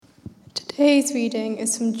Today's reading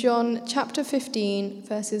is from John chapter 15,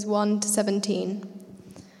 verses 1 to 17.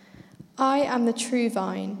 I am the true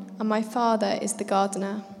vine, and my Father is the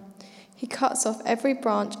gardener. He cuts off every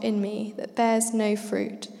branch in me that bears no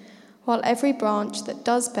fruit, while every branch that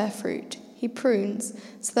does bear fruit, he prunes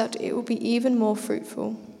so that it will be even more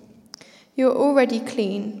fruitful. You are already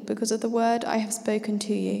clean because of the word I have spoken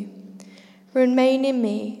to you. Remain in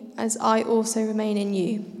me, as I also remain in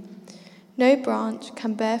you. No branch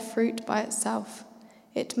can bear fruit by itself.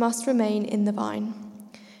 It must remain in the vine.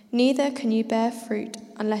 Neither can you bear fruit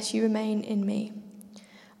unless you remain in me.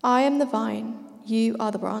 I am the vine, you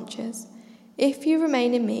are the branches. If you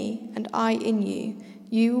remain in me and I in you,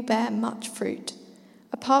 you will bear much fruit.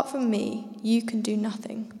 Apart from me, you can do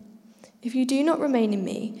nothing. If you do not remain in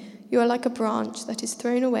me, you are like a branch that is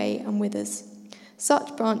thrown away and withers.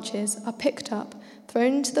 Such branches are picked up,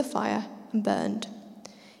 thrown into the fire, and burned.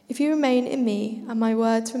 If you remain in me and my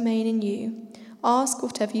words remain in you, ask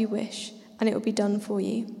whatever you wish, and it will be done for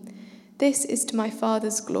you. This is to my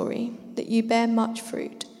Father's glory, that you bear much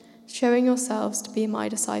fruit, showing yourselves to be my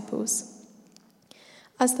disciples.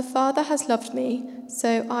 As the Father has loved me,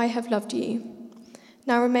 so I have loved you.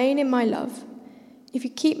 Now remain in my love. If you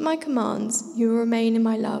keep my commands, you will remain in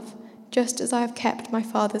my love, just as I have kept my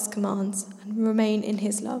Father's commands and remain in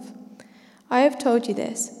his love. I have told you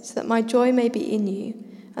this, so that my joy may be in you,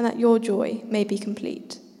 and that your joy may be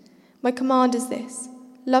complete. My command is this: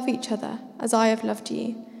 love each other as I have loved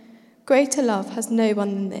you. Greater love has no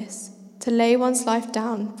one than this, to lay one's life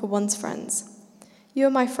down for one's friends. You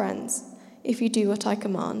are my friends, if you do what I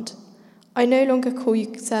command. I no longer call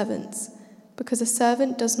you servants, because a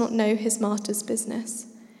servant does not know his master's business.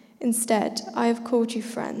 Instead, I have called you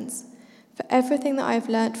friends, for everything that I have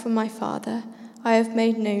learnt from my Father, I have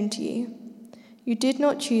made known to you. You did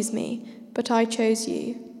not choose me, but I chose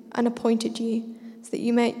you and appointed you, so that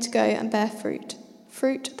you might go and bear fruit,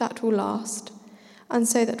 fruit that will last, and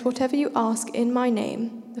so that whatever you ask in my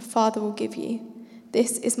name, the Father will give you.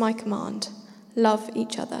 This is my command: love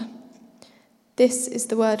each other. This is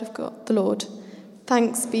the word of God, the Lord.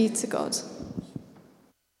 Thanks be to God.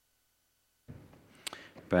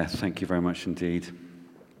 Beth, thank you very much indeed.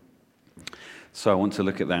 So I want to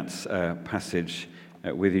look at that passage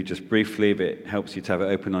with you just briefly. If it helps you to have it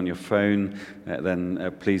open on your phone,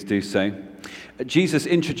 then please do so. Jesus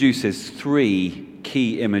introduces three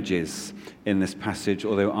key images in this passage,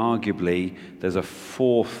 although arguably there's a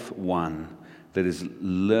fourth one that is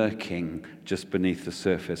lurking just beneath the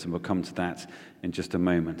surface, and we'll come to that in just a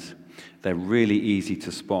moment. They're really easy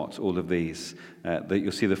to spot, all of these. That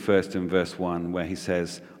you'll see the first in verse 1, where he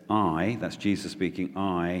says, I, that's Jesus speaking,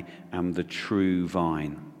 I am the true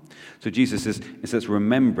vine. So Jesus is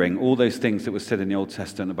remembering all those things that were said in the Old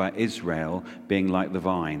Testament about Israel being like the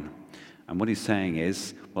vine. And what he's saying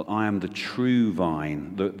is, well, I am the true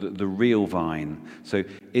vine, the real vine. So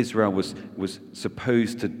Israel was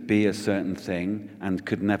supposed to be a certain thing and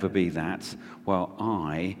could never be that, while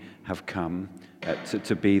I have come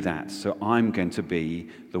to be that. So I'm going to be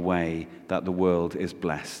the way that the world is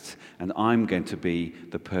blessed. And I'm going to be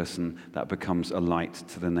the person that becomes a light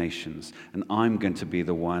to the nations. And I'm going to be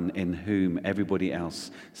the one in whom everybody else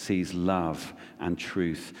sees love and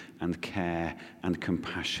truth and care and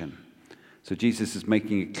compassion. So Jesus is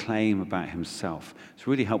making a claim about himself. It's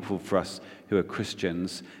really helpful for us who are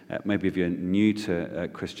Christians. Maybe if you're new to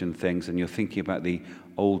Christian things and you're thinking about the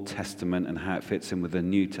Old Testament and how it fits in with the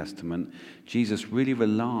New Testament, Jesus really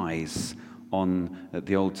relies on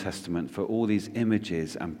the Old Testament for all these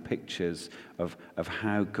images and pictures of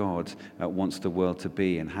how God wants the world to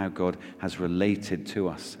be and how God has related to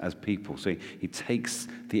us as people. So he takes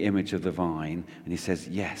the image of the vine and he says,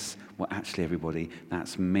 yes, well, actually, everybody,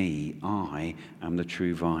 that's me. I am the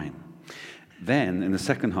true vine. Then, in the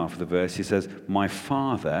second half of the verse, he says, my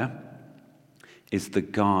Father is the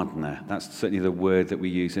gardener. That's certainly the word that we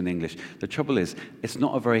use in English. The trouble is, it's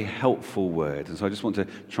not a very helpful word, and so I just want to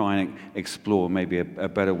try and explore maybe a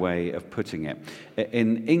better way of putting it.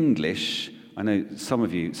 In English, I know some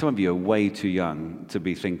of you are way too young to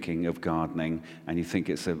be thinking of gardening, and you think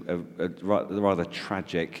it's a rather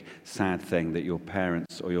tragic, sad thing that your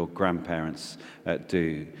parents or your grandparents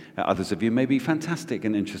do. Others of you may be fantastic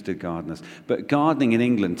and interested gardeners, but gardening in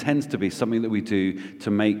England tends to be something that we do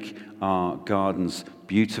to make our gardens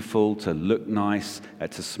beautiful, to look nice,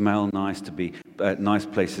 to smell nice, to be nice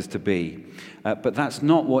places to be. But that's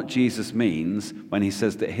not what Jesus means when he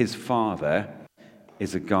says that his Father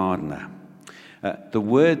is a gardener. The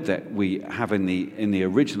word that we have in the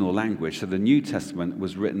original language, so the New Testament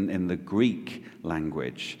was written in the Greek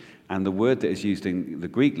language, and the word that is used in the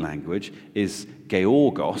Greek language is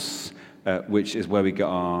georgos, which is where we get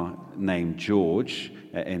our name George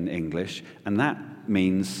in English, and that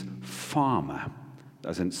means farmer,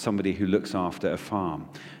 as in somebody who looks after a farm.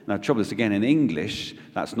 Now, the trouble is, again, in English,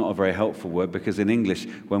 that's not a very helpful word, because in English,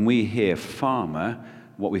 when we hear farmer,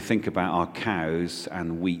 what we think about are cows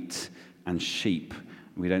and wheat and sheep.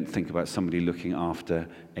 We don't think about somebody looking after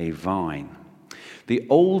a vine. The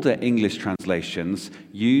older English translations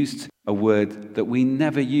used a word that we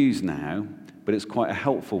never use now, but it's quite a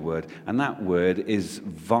helpful word, and that word is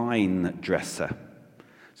vine dresser.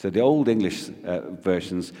 So the old English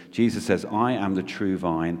versions, Jesus says, I am the true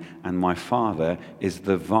vine, and my Father is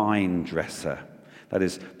the vine dresser. That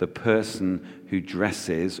is, the person who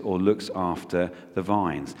dresses or looks after the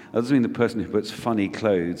vines. That doesn't mean the person who puts funny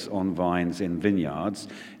clothes on vines in vineyards.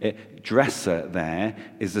 Dresser there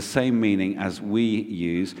is the same meaning as we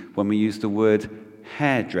use when we use the word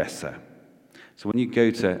hairdresser. So when you go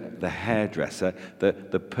to the hairdresser,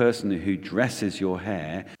 the person who dresses your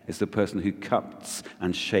hair is the person who cuts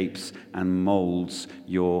and shapes and molds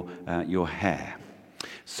your hair.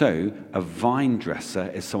 So a vine dresser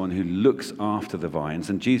is someone who looks after the vines,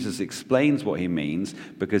 and Jesus explains what he means,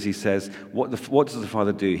 because he says, what does the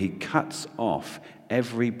Father do? He cuts off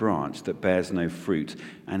every branch that bears no fruit,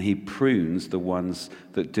 and he prunes the ones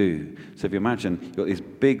that do. So if you imagine, you've got these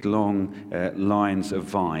big, long lines of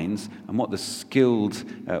vines, and what the skilled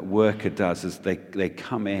worker does is they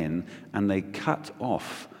come in and they cut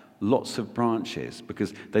off lots of branches,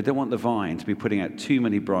 because they don't want the vine to be putting out too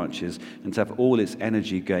many branches and to have all its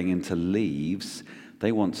energy going into leaves.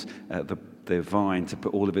 They want the vine to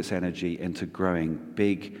put all of its energy into growing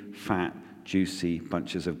big, fat, juicy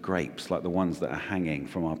bunches of grapes, like the ones that are hanging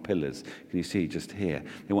from our pillars. Can you see just here?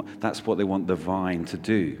 That's what they want the vine to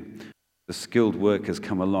do. The skilled workers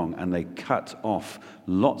come along and they cut off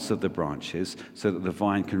lots of the branches so that the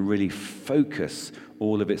vine can really focus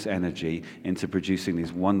all of its energy into producing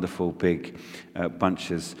these wonderful big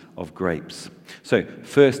bunches of grapes. So,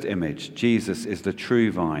 first image, Jesus is the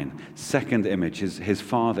true vine. Second image is his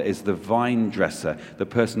Father is the vine dresser, the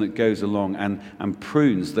person that goes along and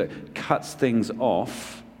prunes, that cuts things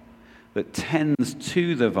off, that tends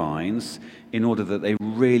to the vines in order that they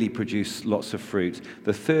really produce lots of fruit.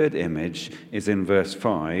 The third image is in verse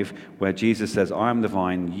 5, where Jesus says, I am the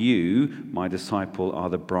vine, you, my disciple, are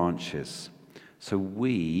the branches. So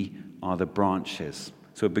we are the branches.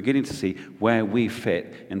 So we're beginning to see where we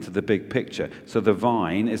fit into the big picture. So the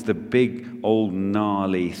vine is the big, old,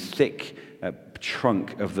 gnarly, thick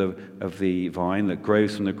trunk of the vine that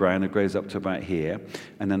grows from the ground. It grows up to about here.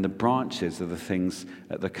 And then the branches are the things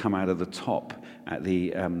that come out of the top at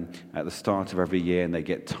the start of every year, and they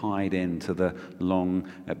get tied into the long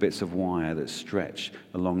bits of wire that stretch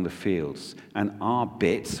along the fields. And our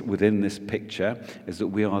bit within this picture is that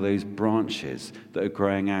we are those branches that are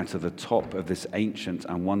growing out of the top of this ancient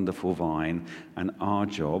and wonderful vine, and our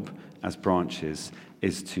job as branches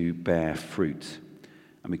is to bear fruit.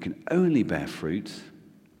 And we can only bear fruit,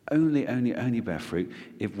 only bear fruit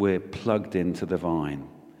if we're plugged into the vine.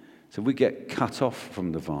 So if we get cut off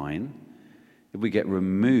from the vine, if we get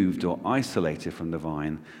removed or isolated from the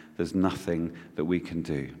vine, there's nothing that we can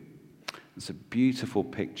do. It's a beautiful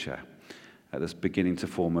picture that's beginning to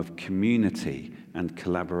form of community and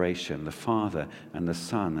collaboration, the Father and the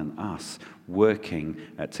Son and us working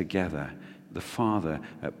together. The Father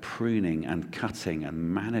pruning and cutting and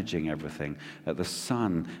managing everything. The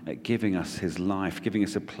Son giving us his life, giving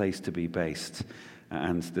us a place to be based,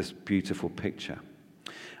 and this beautiful picture.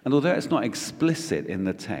 And although it's not explicit in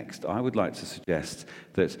the text, I would like to suggest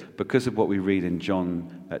that because of what we read in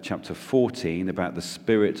John chapter 14 about the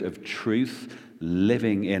Spirit of truth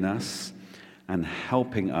living in us and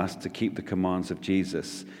helping us to keep the commands of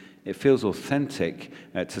Jesus, it feels authentic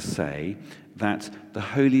to say that the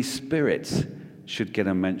Holy Spirit should get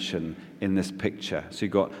a mention in this picture. So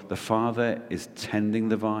you've got the Father is tending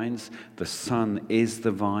the vines, the Son is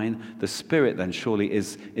the vine, the Spirit then surely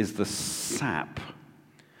is the sap,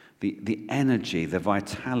 the energy, the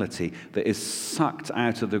vitality that is sucked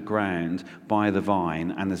out of the ground by the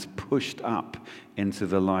vine and is pushed up into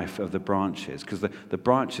the life of the branches. Because the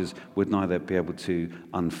branches would neither be able to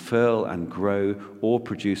unfurl and grow or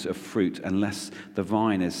produce a fruit unless the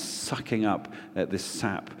vine is sucking up this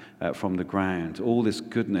sap from the ground, all this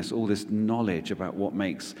goodness, all this knowledge about what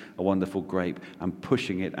makes a wonderful grape, and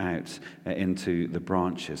pushing it out into the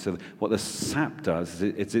branches. So what the sap does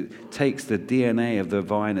is it takes the DNA of the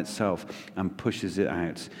vine itself and pushes it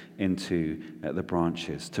out into the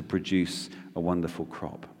branches to produce a wonderful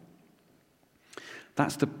crop.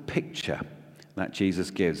 That's the picture that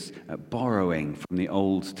Jesus gives, borrowing from the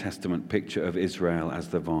Old Testament picture of Israel as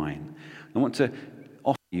the vine. I want to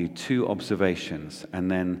offer you two observations, and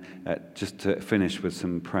then just to finish with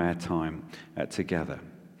some prayer time together.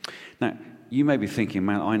 Now, you may be thinking,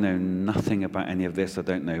 man, I know nothing about any of this. I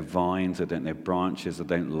don't know vines. I don't know branches. I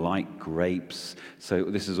don't like grapes. So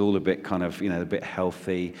this is all a bit kind of, a bit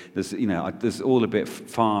healthy. This is all a bit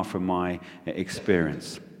far from my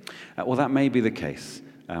experience. Well, that may be the case.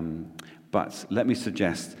 But let me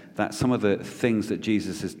suggest that some of the things that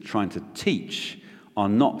Jesus is trying to teach are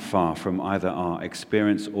not far from either our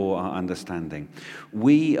experience or our understanding.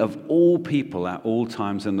 We, of all people at all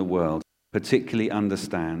times in the world, particularly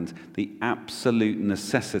understand the absolute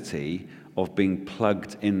necessity of being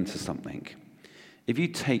plugged into something. If you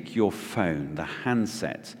take your phone, the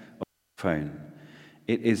handset of your phone,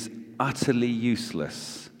 it is utterly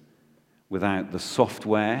useless without the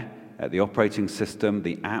software, the operating system,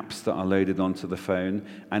 the apps that are loaded onto the phone,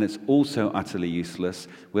 and it's also utterly useless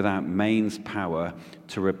without mains power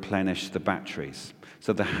to replenish the batteries.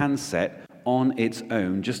 So the handset on its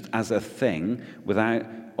own, just as a thing, without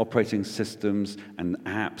operating systems and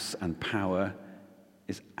apps and power,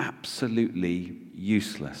 is absolutely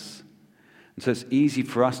useless. And so it's easy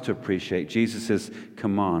for us to appreciate Jesus'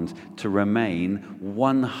 command to remain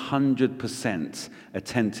 100%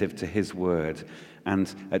 attentive to his word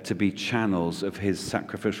and to be channels of his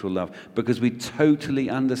sacrificial love, because we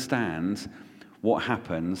totally understand what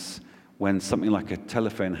happens when something like a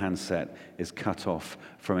telephone handset is cut off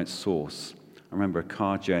from its source. I remember a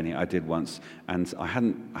car journey I did once, and I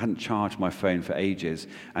hadn't charged my phone for ages.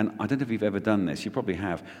 And I don't know if you've ever done this. You probably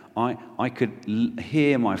have. I could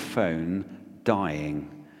hear my phone dying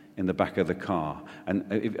in the back of the car. And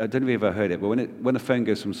I don't know if you've ever heard it, but when the phone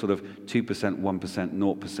goes from sort of 2%, 1%,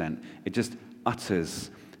 0%, it just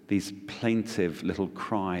utters these plaintive little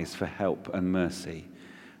cries for help and mercy.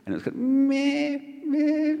 And it's meh,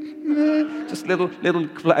 meh, meh, just little,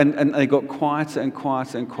 and they got quieter and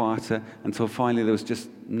quieter and quieter until finally there was just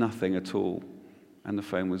nothing at all. And the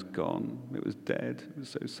phone was gone. It was dead. It was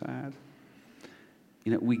so sad.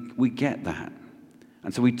 We get that.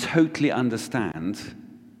 And so we totally understand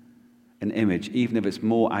an image, even if it's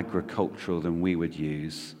more agricultural than we would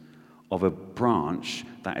use, of a branch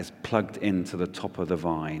that is plugged into the top of the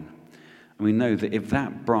vine. And we know that if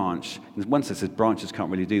that branch, one says branches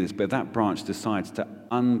can't really do this, but if that branch decides to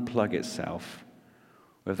unplug itself,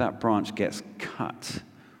 or if that branch gets cut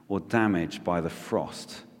or damaged by the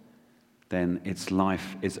frost, then its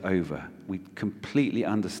life is over. We completely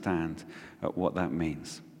understand what that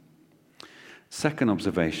means. Second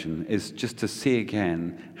observation is just to see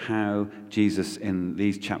again how Jesus in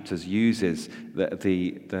these chapters uses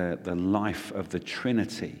the life of the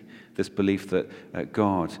Trinity, this belief that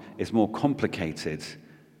God is more complicated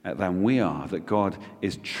than we are, that God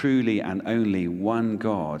is truly and only one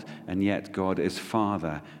God, and yet God is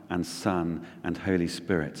Father and Son and Holy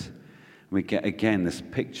Spirit. We get again this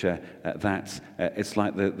picture that it's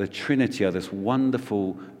like the Trinity are this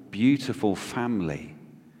wonderful, beautiful family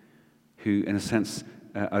who, in a sense,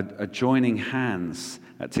 are joining hands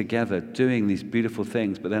together, doing these beautiful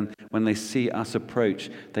things. But then when they see us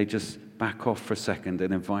approach, they just back off for a second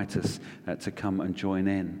and invite us to come and join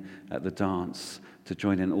in at the dance, to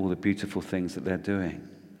join in all the beautiful things that they're doing.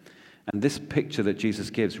 And this picture that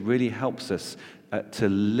Jesus gives really helps us to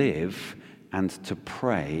live and to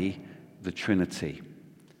pray the Trinity.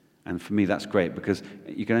 And for me, that's great, because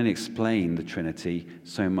you can only explain the Trinity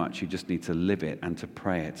so much. You just need to live it and to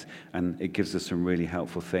pray it. And it gives us some really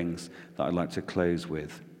helpful things that I'd like to close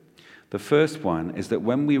with. The first one is that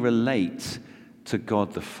when we relate to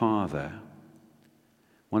God the Father,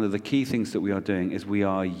 one of the key things that we are doing is we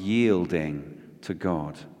are yielding to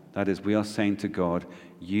God. That is, we are saying to God,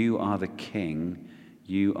 you are the King,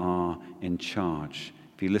 you are in charge.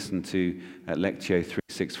 If you listen to Lectio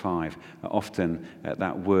 365, often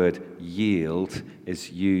that word yield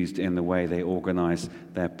is used in the way they organize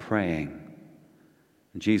their praying.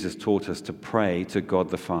 And Jesus taught us to pray to God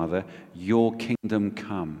the Father, your kingdom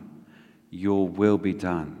come, your will be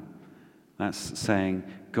done. That's saying,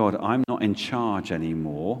 God, I'm not in charge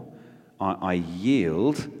anymore. I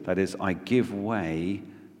yield, that is, I give way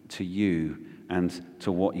to you and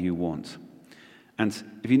to what you want. And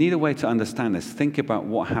if you need a way to understand this, think about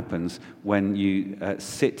what happens when you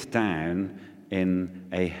sit down in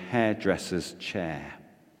a hairdresser's chair.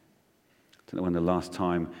 I don't know when the last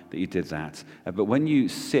time that you did that. But when you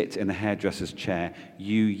sit in a hairdresser's chair,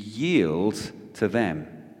 you yield to them.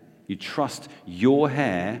 You trust your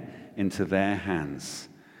hair into their hands,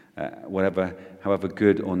 however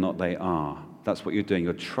good or not they are. That's what you're doing.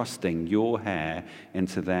 You're trusting your hair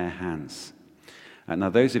into their hands. Now,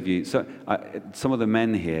 those of you, some of the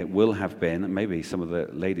men here will have been, and maybe some of the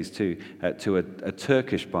ladies too, to a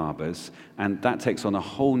Turkish barber's, and that takes on a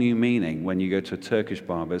whole new meaning when you go to a Turkish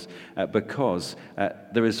barber's because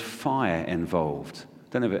there is fire involved.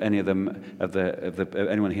 I don't know if any of them,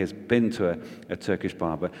 anyone here has been to a Turkish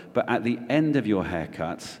barber, but at the end of your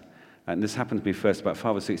haircut, and this happened to me first about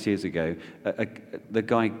 5 or 6 years ago, the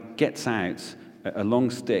guy gets out a long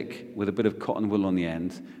stick with a bit of cotton wool on the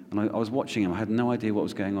end, and I was watching him. I had no idea what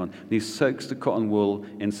was going on. And he soaks the cotton wool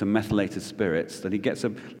in some methylated spirits, then he gets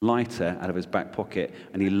a lighter out of his back pocket,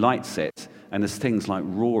 and he lights it, and this thing's like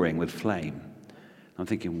roaring with flame. I'm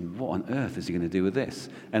thinking, what on earth is he going to do with this?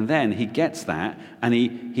 And then he gets that, and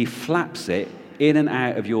he flaps it in and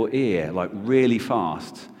out of your ear, like really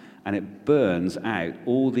fast, and it burns out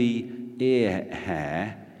all the ear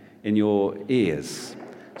hair in your ears.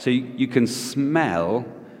 So you can smell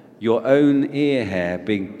your own ear hair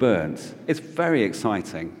being burnt. It's very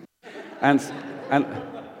exciting. And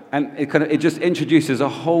it just introduces a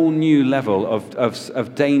whole new level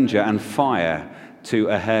of danger and fire to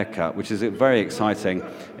a haircut, which is a very exciting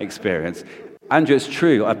experience. Andrew, it's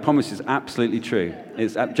true. I promise it's absolutely true.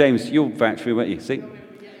 It's James, you'll vouch for me, won't you? See?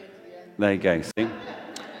 There you go. See?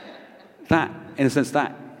 That, in a sense,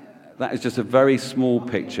 that is just a very small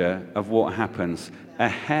picture of what happens. A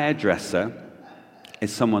hairdresser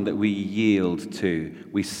is someone that we yield to.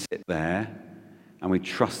 We sit there and we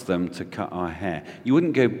trust them to cut our hair. You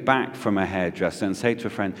wouldn't go back from a hairdresser and say to a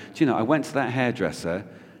friend, do you know, I went to that hairdresser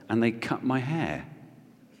and they cut my hair.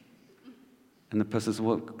 And the person says,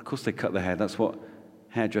 well, of course they cut the hair. That's what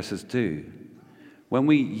hairdressers do. When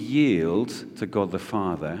we yield to God the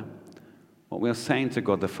Father, what we are saying to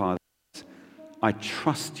God the Father is, I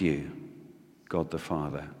trust you, God the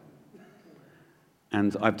Father.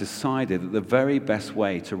 And I've decided that the very best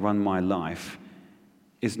way to run my life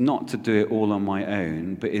is not to do it all on my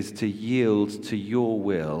own, but is to yield to your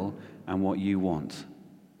will and what you want.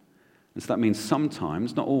 And so that means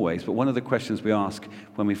sometimes, not always, but one of the questions we ask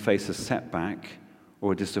when we face a setback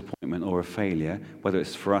or a disappointment or a failure, whether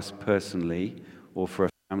it's for us personally or for a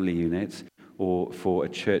family unit or for a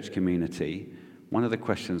church community, one of the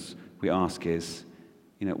questions we ask is,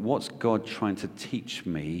 what's God trying to teach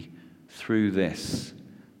me through this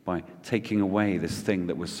by taking away this thing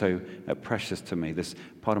that was so precious to me, this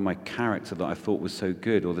part of my character that I thought was so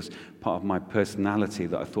good, or this part of my personality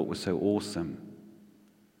that I thought was so awesome?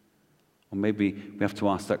 Or maybe we have to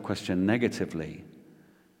ask that question negatively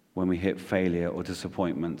when we hit failure or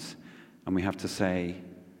disappointment, and we have to say,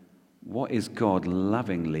 what is God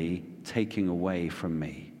lovingly taking away from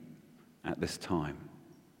me at this time?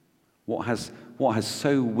 What has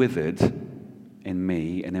so withered in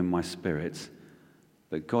me and in my spirit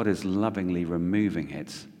that God is lovingly removing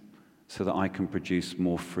it so that I can produce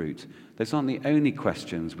more fruit? Those aren't the only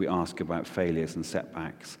questions we ask about failures and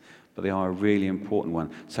setbacks, but they are a really important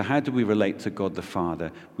one. So how do we relate to God the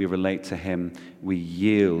Father? We relate to him, we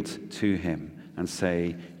yield to him and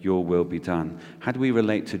say, your will be done. How do we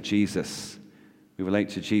relate to Jesus? We relate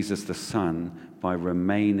to Jesus the Son by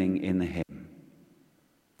remaining in him.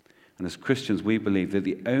 And as Christians, we believe that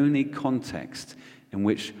the only context in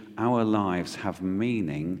which our lives have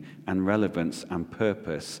meaning and relevance and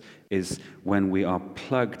purpose is when we are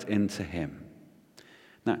plugged into him.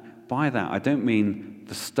 Now, by that, I don't mean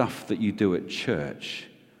the stuff that you do at church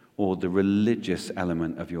or the religious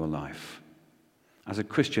element of your life. As a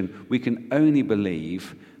Christian, we can only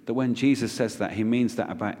believe that when Jesus says that, he means that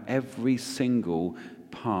about every single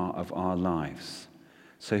part of our lives.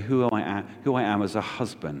 So who I am as a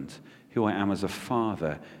husband, who I am as a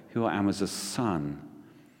father, who I am as a son,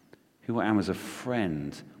 who I am as a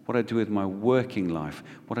friend, what I do with my working life,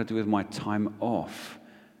 what I do with my time off,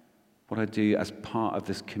 what I do as part of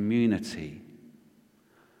this community.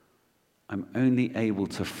 I'm only able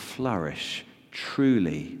to flourish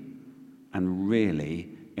truly and really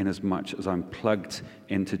in as much as I'm plugged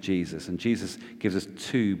into Jesus. And Jesus gives us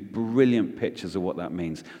two brilliant pictures of what that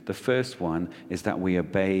means. The first one is that we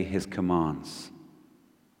obey his commands.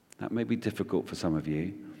 That may be difficult for some of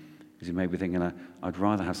you, because you may be thinking, I'd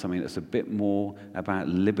rather have something that's a bit more about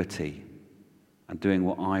liberty and doing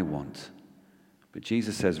what I want. But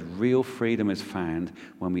Jesus says real freedom is found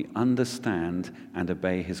when we understand and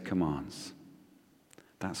obey his commands.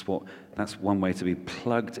 That's one way to be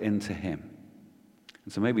plugged into him.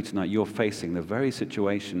 And so maybe tonight you're facing the very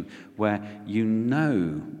situation where you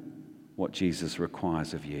know what Jesus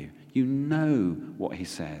requires of you. You know what he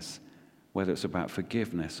says, whether it's about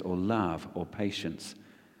forgiveness or love or patience,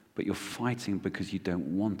 but you're fighting because you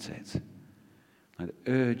don't want it. I'd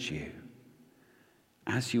urge you,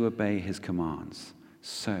 as you obey his commands,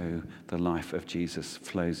 so the life of Jesus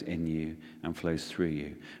flows in you and flows through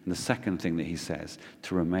you. And the second thing that he says,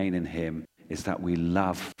 to remain in him, is that we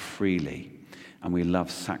love freely and we love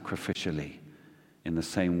sacrificially in the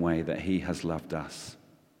same way that he has loved us.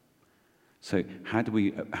 So how do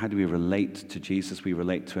we relate to Jesus? We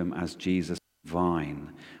relate to him as Jesus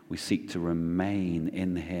vine. We seek to remain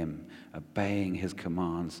in him, obeying his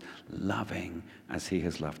commands, loving as he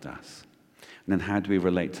has loved us. And then how do we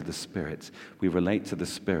relate to the Spirit? We relate to the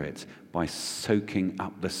Spirit by soaking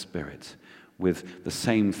up the Spirit with the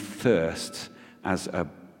same thirst as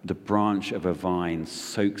the branch of a vine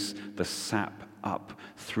soaks the sap up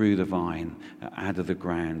through the vine, out of the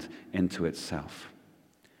ground, into itself.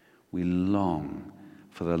 We long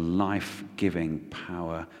for the life-giving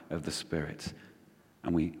power of the Spirit,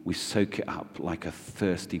 and we soak it up like a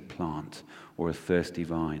thirsty plant or a thirsty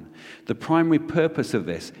vine. The primary purpose of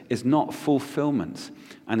this is not fulfillment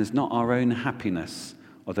and is not our own happiness,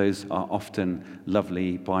 or those are often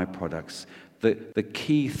lovely byproducts. The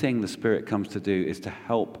key thing the Spirit comes to do is to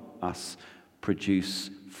help us produce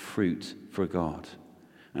fruit for God.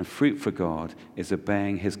 And fruit for God is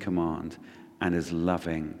obeying his command and is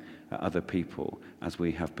loving other people as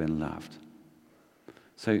we have been loved.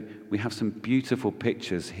 So we have some beautiful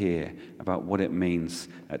pictures here about what it means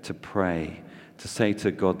to pray, to say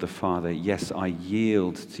to God the Father, yes, I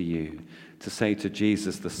yield to you. To say to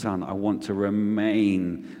Jesus the Son, I want to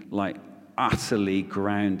remain like utterly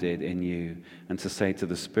grounded in you. And to say to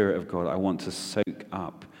the Spirit of God, I want to soak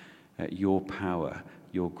up your power,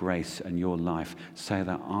 your grace, and your life so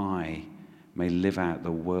that I may live out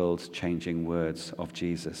the world-changing words of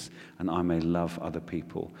Jesus and I may love other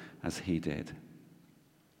people as he did.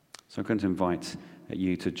 So I'm going to invite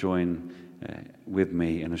you to join with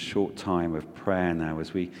me in a short time of prayer now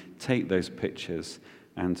as we take those pictures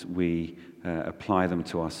and we apply them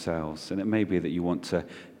to ourselves. And it may be that you want to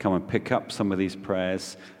come and pick up some of these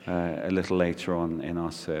prayers a little later on in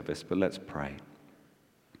our service, but let's pray.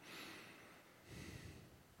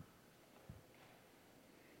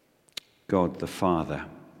 God the Father,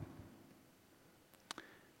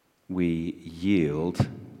 we yield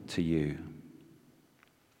to you.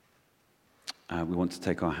 We want to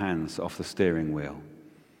take our hands off the steering wheel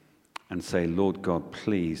and say, Lord God,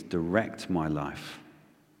 please direct my life.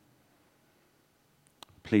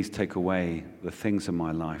 Please take away the things in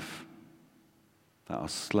my life that are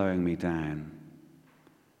slowing me down,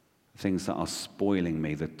 things that are spoiling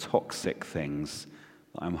me, the toxic things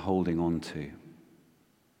that I'm holding on to.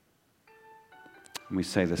 And we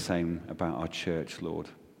say the same about our church, Lord.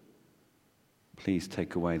 Please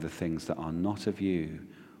take away the things that are not of you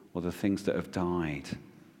or the things that have died.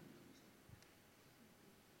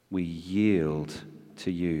 We yield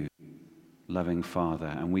to you, loving Father,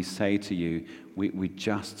 and we say to you, we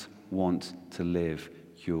just want to live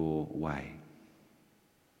your way.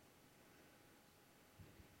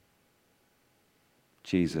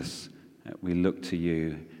 Jesus, we look to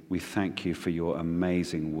you. We thank you for your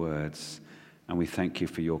amazing words, and we thank you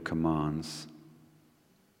for your commands.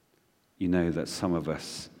 You know that some of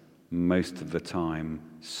us, most of the time,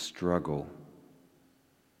 struggle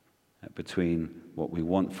between what we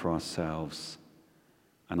want for ourselves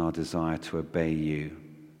and our desire to obey you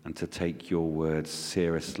and to take your words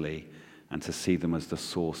seriously and to see them as the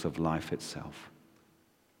source of life itself.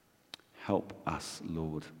 Help us,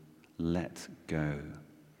 Lord. Let go.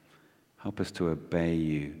 Help us to obey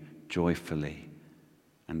you joyfully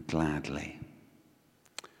and gladly.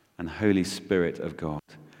 And Holy Spirit of God,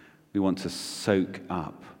 we want to soak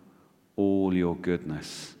up all your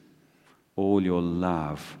goodness, all your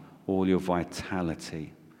love, all your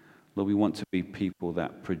vitality. Lord, we want to be people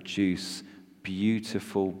that produce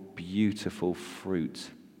beautiful, beautiful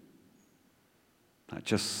fruit that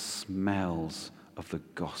just smells of the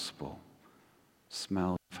gospel,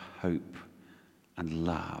 smells of hope and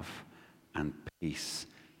love and peace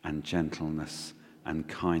and gentleness and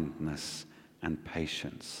kindness and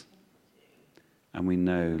patience. And we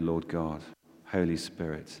know, Lord God, Holy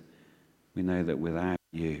Spirit, we know that without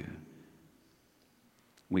you,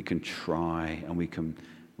 we can try and we can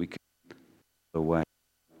away,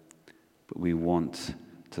 but we want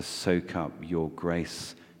to soak up your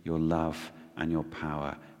grace, your love, and your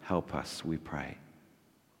power. Help us, we pray.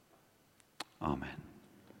 Amen.